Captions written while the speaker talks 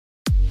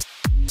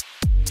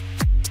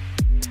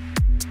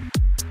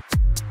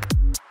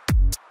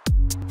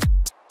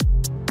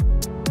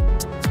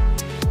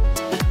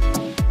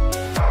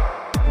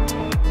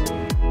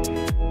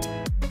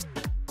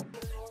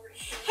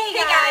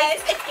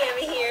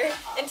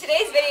and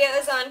today's video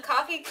is on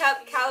coffee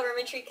cup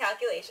calorimetry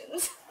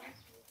calculations.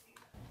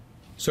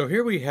 So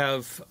here we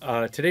have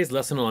today's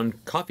lesson on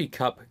coffee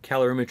cup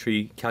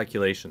calorimetry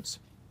calculations.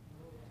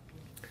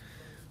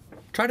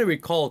 Try to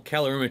recall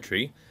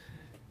calorimetry.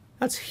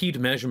 That's heat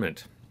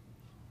measurement.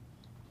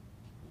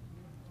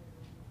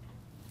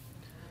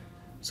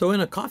 So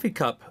in a coffee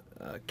cup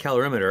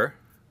calorimeter,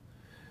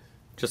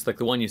 just like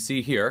the one you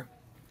see here,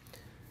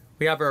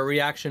 we have our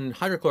reaction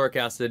hydrochloric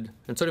acid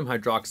and sodium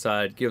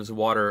hydroxide gives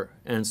water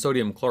and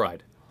sodium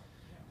chloride.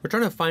 We're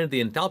trying to find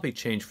the enthalpy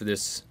change for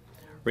this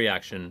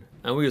reaction,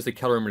 and we use the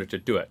calorimeter to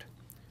do it.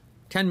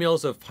 10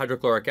 mL of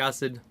hydrochloric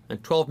acid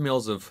and 12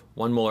 mL of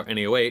 1 molar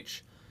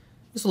NaOH.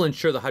 This will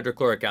ensure the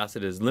hydrochloric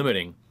acid is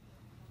limiting,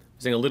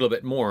 using a little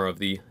bit more of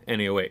the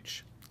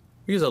NaOH.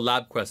 We use a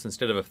lab quest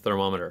instead of a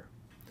thermometer.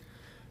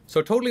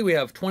 So totally we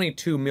have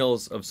 22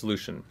 mL of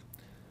solution.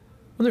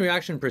 When the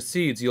reaction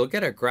proceeds, you'll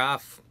get a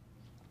graph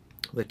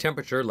of the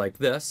temperature like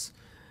this,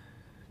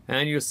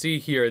 and you'll see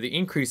here the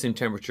increase in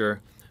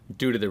temperature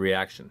due to the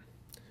reaction.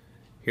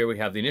 Here we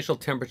have the initial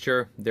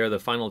temperature, there the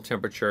final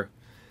temperature,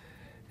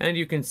 and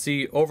you can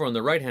see over on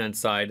the right hand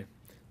side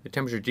the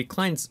temperature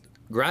declines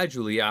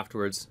gradually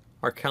afterwards.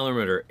 Our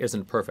calorimeter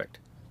isn't perfect.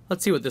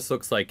 Let's see what this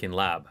looks like in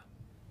lab.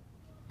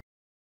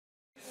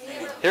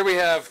 Here we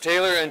have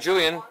Taylor and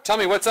Julian. Tell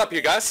me what's up,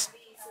 you guys?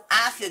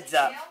 Acid's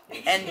up,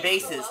 and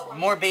bases,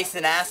 more base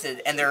than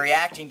acid, and they're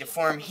reacting to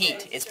form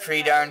heat. It's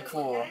pretty darn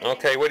cool.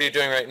 Okay, what are you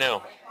doing right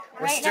now?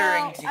 We're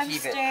stirring to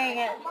keep it.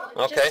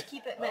 Okay. Just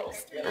keep it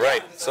mixed.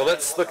 Right, so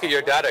let's look at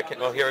your data.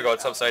 Well, here we go,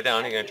 it's upside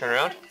down. You're going to turn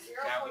around?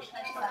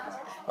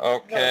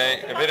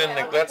 Okay, a bit in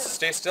the, let's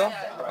stay still.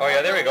 Oh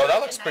yeah, there we go,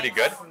 that looks pretty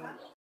good.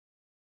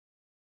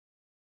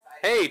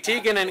 Hey,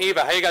 Tegan and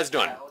Eva, how you guys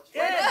doing?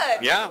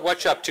 Good. Yeah,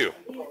 what you up to?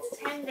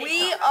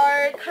 We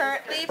are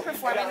currently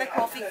performing the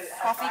coffee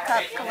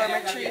cup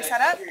calorimetry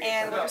setup,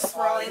 and we're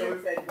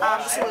swirling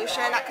the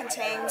solution that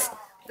contains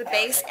the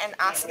base and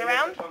acid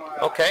around.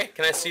 Okay,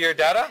 can I see your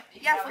data?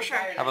 Yeah, for sure.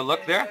 Have a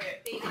look there.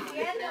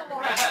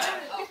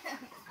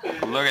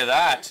 Look at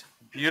that.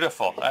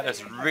 Beautiful. That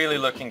is really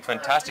looking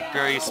fantastic,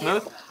 very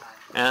smooth.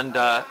 And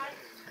I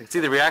can see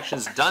the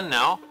reaction's done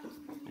now,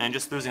 and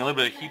just losing a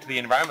little bit of heat to the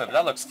environment, but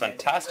that looks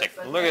fantastic.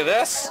 Look at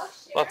this.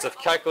 Lots of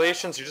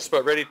calculations. You're just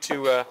about ready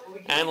to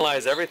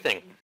analyze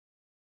everything.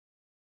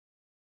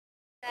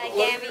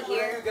 Gammy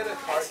here.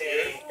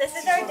 This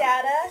is our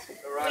data.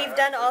 We've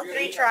done all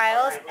 3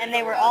 trials, and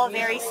they were all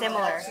very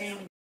similar.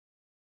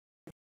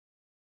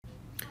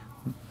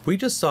 We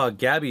just saw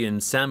Gabby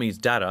and Sammy's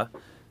data,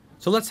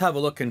 so let's have a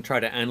look and try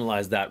to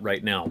analyze that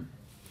right now.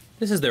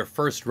 This is their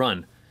first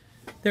run.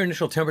 Their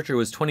initial temperature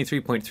was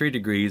 23.3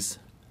 degrees.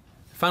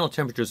 The final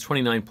temperature is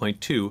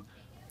 29.2.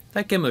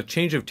 That gave them a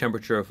change of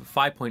temperature of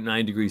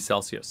 5.9 degrees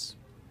Celsius.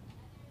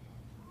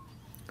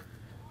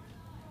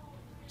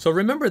 So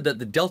remember that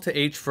the delta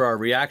H for our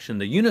reaction,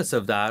 the units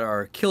of that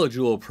are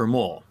kilojoule per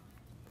mole.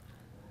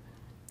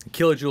 The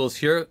kilojoules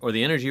here, or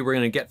the energy we're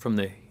going to get from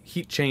the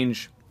heat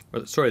change,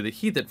 or sorry, the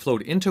heat that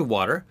flowed into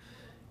water.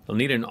 You'll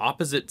need an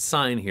opposite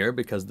sign here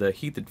because the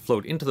heat that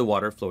flowed into the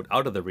water flowed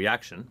out of the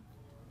reaction.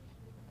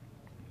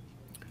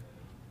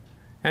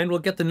 And we'll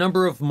get the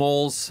number of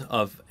moles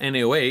of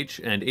NaOH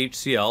and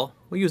HCl.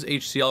 We'll use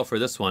HCl for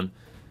this one,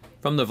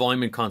 from the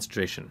volume and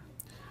concentration.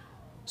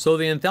 So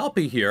the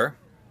enthalpy here,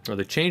 or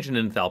the change in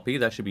enthalpy,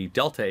 that should be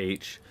delta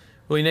H,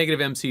 will be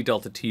negative MC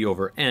delta T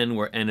over N,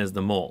 where N is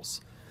the moles.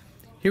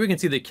 Here we can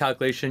see the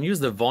calculation. Use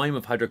the volume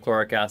of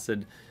hydrochloric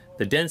acid,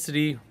 the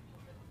density,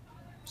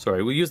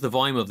 we use the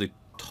volume of the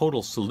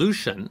total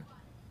solution,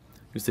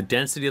 use the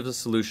density of the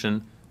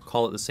solution,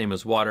 call it the same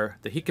as water,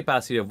 the heat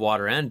capacity of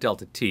water and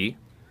delta T.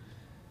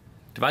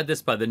 Divide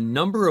this by the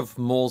number of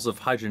moles of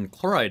hydrogen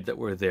chloride that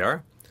were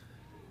there.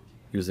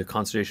 Use the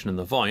concentration and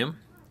the volume.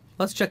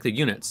 Let's check the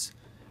units.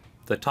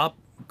 The top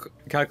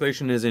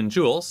calculation is in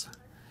joules,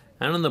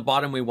 and on the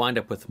bottom we wind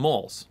up with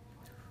moles.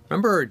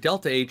 Remember,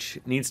 delta H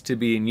needs to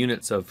be in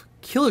units of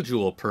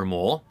kilojoule per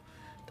mole.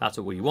 That's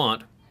what we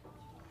want.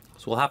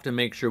 So we'll have to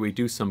make sure we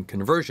do some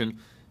conversion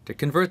to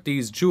convert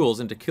these joules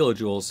into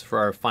kilojoules for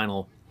our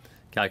final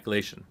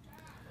calculation.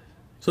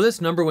 So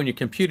this number, when you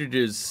compute it,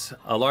 is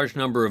a large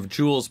number of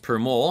joules per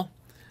mole,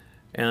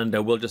 and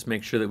we'll just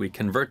make sure that we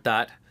convert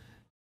that.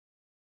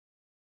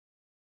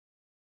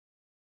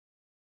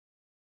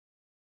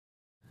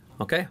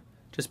 Okay,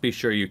 just be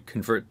sure you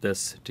convert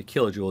this to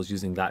kilojoules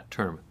using that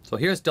term. So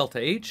here's delta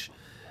H,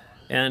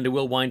 and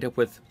we'll wind up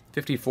with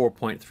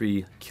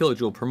 54.3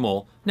 kilojoule per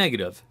mole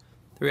negative.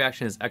 The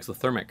reaction is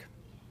exothermic.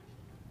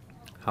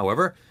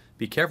 However,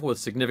 be careful with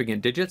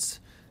significant digits.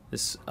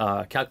 This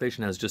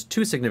calculation has just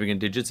 2 significant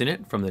digits in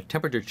it from the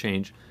temperature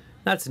change.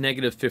 That's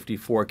negative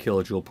 54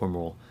 kilojoule per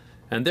mole.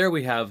 And there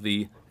we have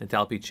the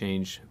enthalpy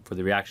change for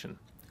the reaction.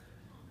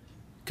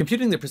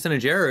 Computing the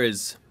percentage error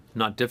is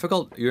not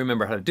difficult. You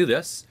remember how to do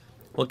this.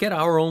 We'll get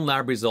our own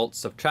lab results,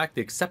 subtract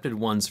the accepted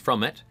ones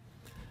from it,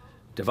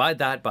 divide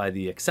that by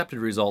the accepted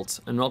results,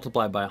 and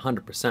multiply by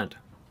 100%.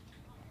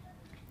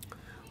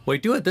 We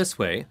do it this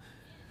way.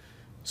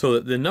 So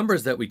the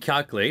numbers that we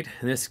calculate,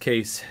 in this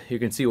case, you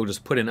can see we'll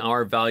just put in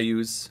our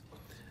values.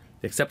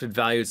 The accepted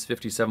value is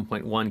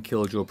 57.1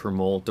 kilojoule per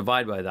mole.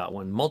 Divide by that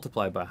one,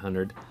 multiply by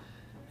 100.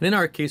 And in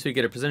our case, we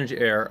get a percentage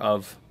error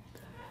of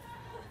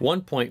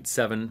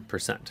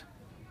 1.7%.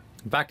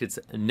 In fact, it's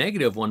a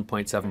negative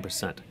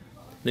 1.7%.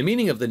 The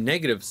meaning of the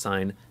negative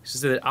sign is to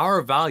say that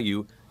our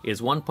value is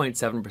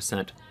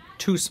 1.7%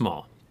 too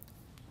small.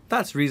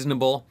 That's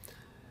reasonable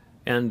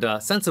and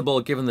sensible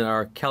given that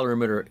our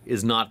calorimeter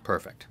is not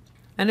perfect.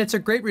 And it's a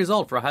great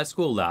result for a high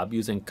school lab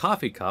using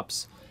coffee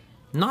cups,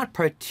 not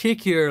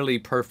particularly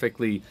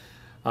perfectly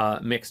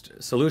mixed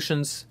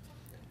solutions,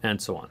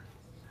 and so on.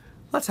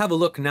 Let's have a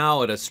look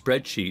now at a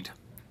spreadsheet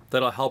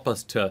that'll help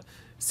us to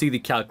see the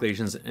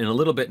calculations in a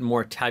little bit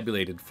more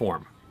tabulated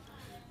form.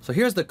 So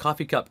here's the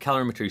coffee cup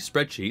calorimetry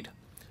spreadsheet.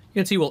 You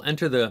can see we'll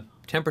enter the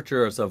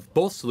temperatures of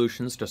both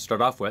solutions to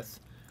start off with.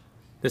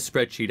 This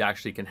spreadsheet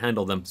actually can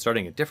handle them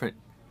starting at different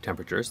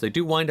temperatures. They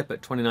do wind up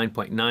at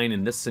 29.9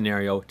 in this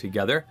scenario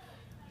together,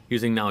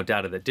 using now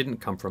data that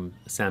didn't come from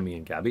Sammy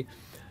and Gabby.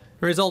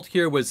 The result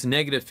here was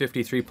negative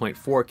 53.4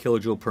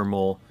 kilojoule per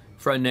mole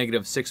for a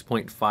negative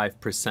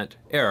 6.5%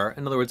 error.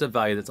 In other words, a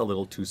value that's a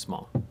little too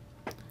small.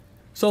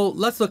 So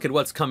let's look at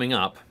what's coming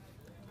up.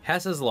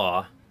 Hess's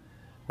law,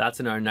 that's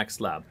in our next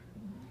lab.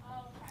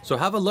 So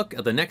have a look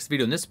at the next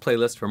video in this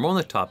playlist for more on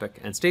the topic,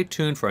 and stay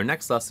tuned for our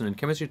next lesson in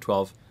Chemistry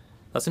 12,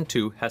 Lesson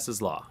 2,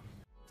 Hess's Law.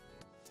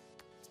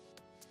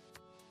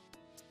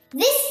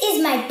 This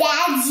is my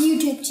dad's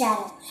YouTube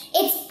channel.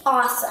 It's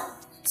awesome.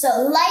 So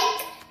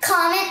like,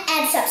 comment,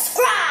 and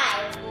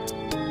subscribe!